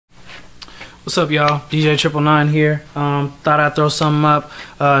What's up, y'all? DJ 999 here. Thought I'd throw something up,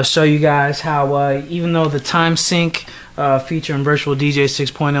 show you guys how even though the time sync feature in Virtual DJ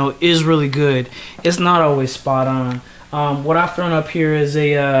 6.0 is really good, it's not always spot on. What I've thrown up here is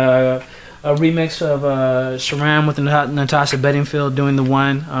a remix of Sharam with Natasha Bedingfield doing The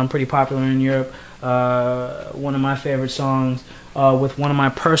One, pretty popular in Europe. One of my favorite songs, with one of my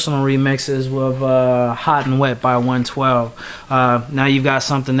personal remixes with Hot and Wet by 112. Now you've got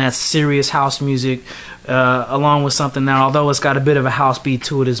something that's serious house music, along with something that, although it's got a bit of a house beat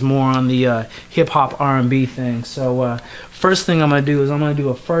to it, is more on the hip-hop R&B thing. So first thing I'm going to do is I'm going to do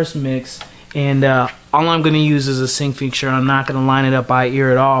a first mix, and all I'm going to use is a sync feature. I'm not going to line it up by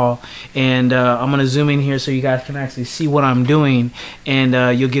ear at all, and I'm going to zoom in here so you guys can actually see what I'm doing,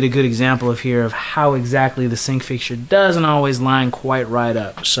 and you'll get a good example of how exactly the sync feature doesn't always line quite right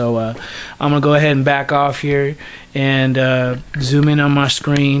up. So I'm going to go ahead and back off here and zoom in on my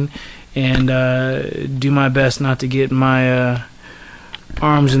screen and do my best not to get my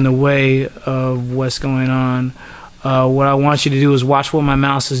arms in the way of what's going on. What I want you to do is watch what my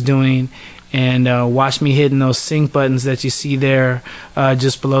mouse is doing, and watch me hitting those sync buttons that you see there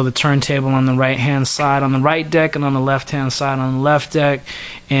just below the turntable on the right hand side on the right deck, and on the left hand side on the left deck,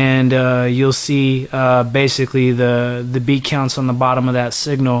 and you'll see basically the beat counts on the bottom of that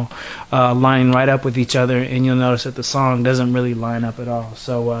signal lining right up with each other, and you'll notice that the song doesn't really line up at all.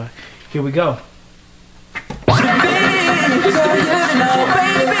 So here we go.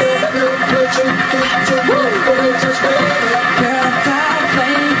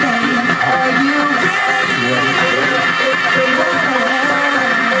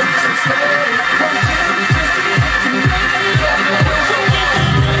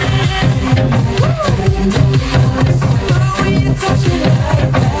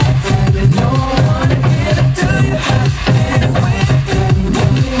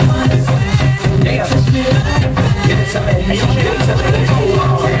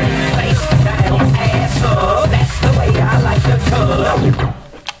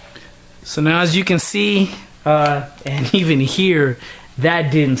 So now, as you can see and even hear,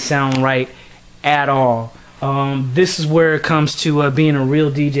 that didn't sound right at all. This is where it comes to being a real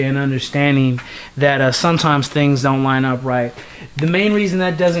DJ and understanding that sometimes things don't line up right. The main reason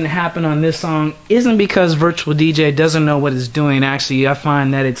that doesn't happen on this song isn't because Virtual DJ doesn't know what it's doing. Actually, I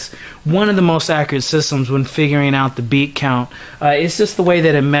find that it's one of the most accurate systems when figuring out the beat count. It's just the way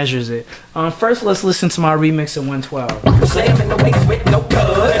that it measures it. First, let's listen to my remix at 112.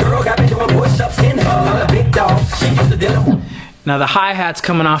 Now the hi-hat's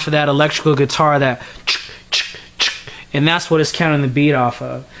coming off of that electrical guitar, that and that's what it's counting the beat off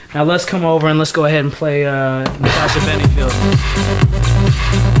of. Now let's come over and let's go ahead and play Natasha Bedingfield.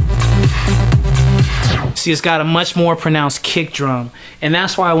 See, it's got a much more pronounced kick drum, and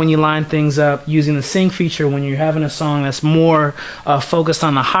that's why when you line things up using the sync feature, when you're having a song that's more focused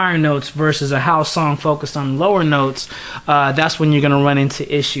on the higher notes versus a house song focused on lower notes, that's when you're going to run into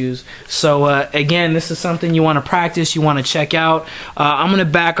issues. So again, this is something you want to practice, you want to check out. I'm going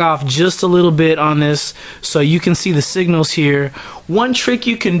to back off just a little bit on this so you can see the signals here. One trick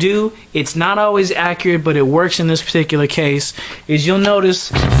you can do, it's not always accurate, but it works in this particular case, is you'll notice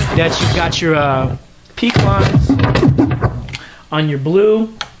that you've got your peak lines on your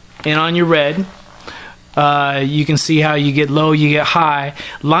blue and on your red. You can see how you get low, you get high.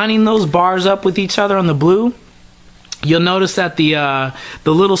 Lining those bars up with each other on the blue, you'll notice that the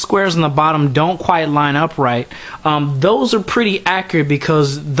little squares on the bottom don't quite line up right. Those are pretty accurate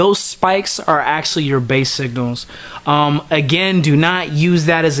because those spikes are actually your bass signals. Again, do not use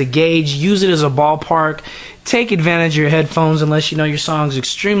that as a gauge. Use it as a ballpark. Take advantage of your headphones unless you know your songs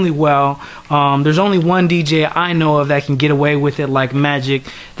extremely well. There's only one DJ I know of that can get away with it like magic.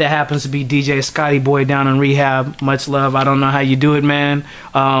 That happens to be DJ Scotty Boy down in Rehab. Much love. I don't know how you do it, man.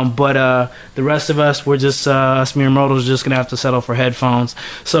 But the rest of us, we're just us mere mortals, just gonna have to settle for headphones.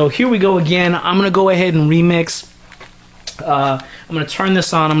 So here we go again. I'm gonna go ahead and remix. I'm going to turn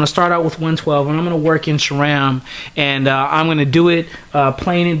this on. I'm going to start out with 112, and I'm going to work in Sharam, and I'm going to do it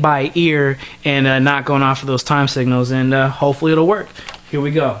playing it by ear and not going off of those time signals, and hopefully it'll work. Here we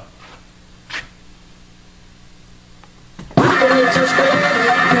go.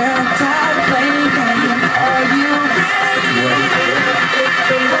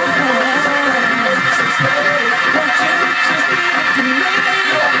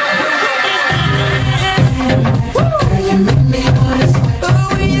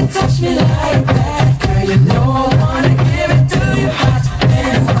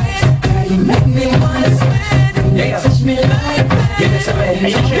 Give it to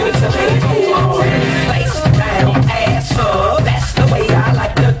me.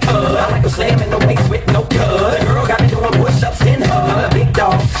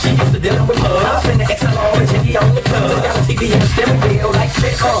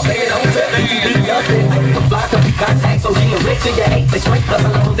 straight, plus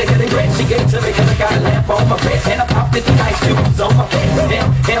alone, they getting great. She gave to me cause I got a lamp on my wrist. And I popped 50 ice cubes on my fist.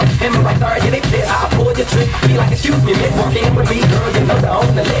 Him, right there, get it pissed. I'll pull your trick, be like, excuse me, miss. Walk in with me, girl, you know the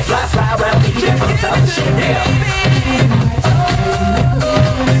on the list. Slide around me, even from the top of shit down.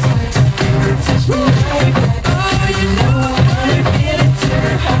 Touch me like that, oh, you know I wanna get it to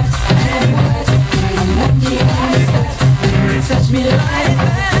her heart. And what, I'm lucky like that. Touch me like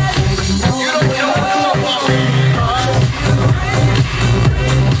that, you know I wanna get it.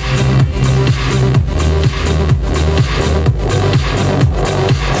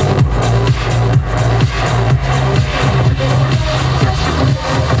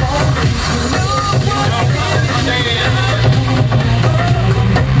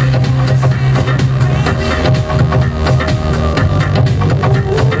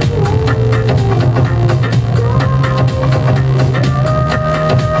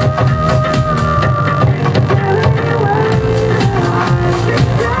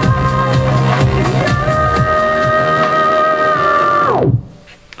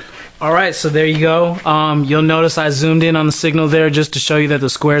 Alright, so there you go. You'll notice I zoomed in on the signal there just to show you that the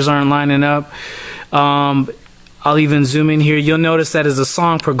squares aren't lining up. I'll even zoom in here. You'll notice that as the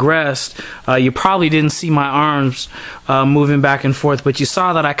song progressed, you probably didn't see my arms moving back and forth, but you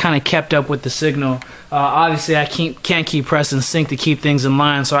saw that I kind of kept up with the signal. Obviously, I can't keep pressing sync to keep things in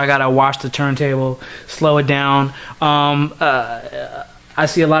line, so I gotta watch the turntable, slow it down. I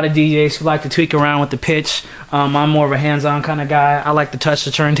see a lot of DJs who like to tweak around with the pitch. I'm more of a hands-on kind of guy. I like to touch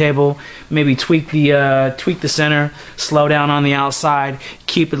the turntable, maybe tweak the center, slow down on the outside,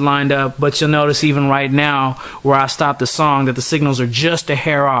 keep it lined up. But you'll notice even right now where I stop the song that the signals are just a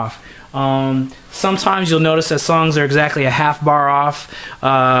hair off. Sometimes you'll notice that songs are exactly a half bar off,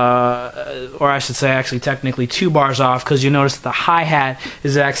 or I should say actually technically 2 bars off, because you notice that the hi-hat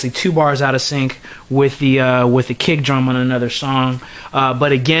is actually 2 bars out of sync with the kick drum on another song.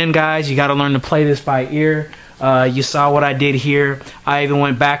 But again, guys, you got to learn to play this by ear. You saw what I did here. I even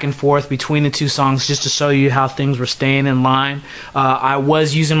went back and forth between the 2 songs just to show you how things were staying in line. I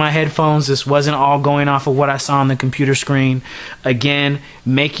was using my headphones. This wasn't all going off of what I saw on the computer screen. Again,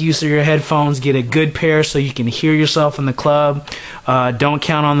 make use of your headphones. Get a good pair so you can hear yourself in the club. Don't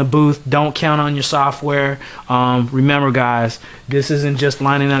count on the booth. Don't count on your software. Remember, guys, this isn't just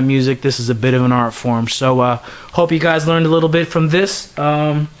lining up music. This is a bit of an art form. So hope you guys learned a little bit from this.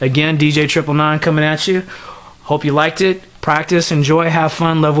 Again, DJ 999 coming at you. Hope you liked it. Practice, enjoy, have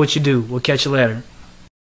fun, love what you do. We'll catch you later.